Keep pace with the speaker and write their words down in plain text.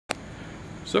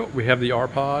So we have the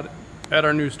R-Pod at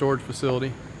our new storage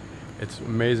facility. It's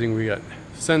amazing. We got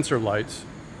sensor lights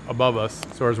above us,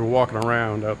 so as we're walking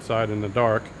around outside in the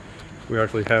dark, we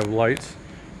actually have lights.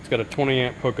 It's got a 20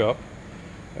 amp hookup.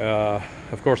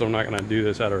 Of course, I'm not going to do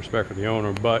this out of respect for the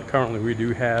owner, but currently we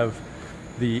do have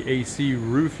the AC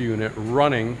roof unit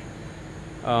running.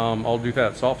 I'll do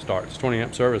that soft start. It's 20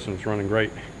 amp service and it's running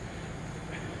great.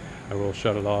 I will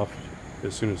shut it off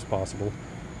as soon as possible,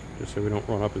 just so we don't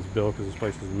run up his bill, because this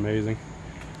place is amazing.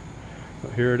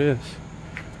 But here it is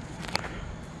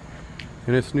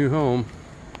in its new home.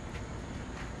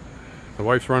 The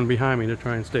wife's running behind me to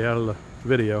try and stay out of the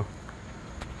video.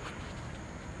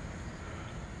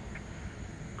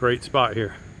 Great spot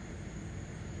here.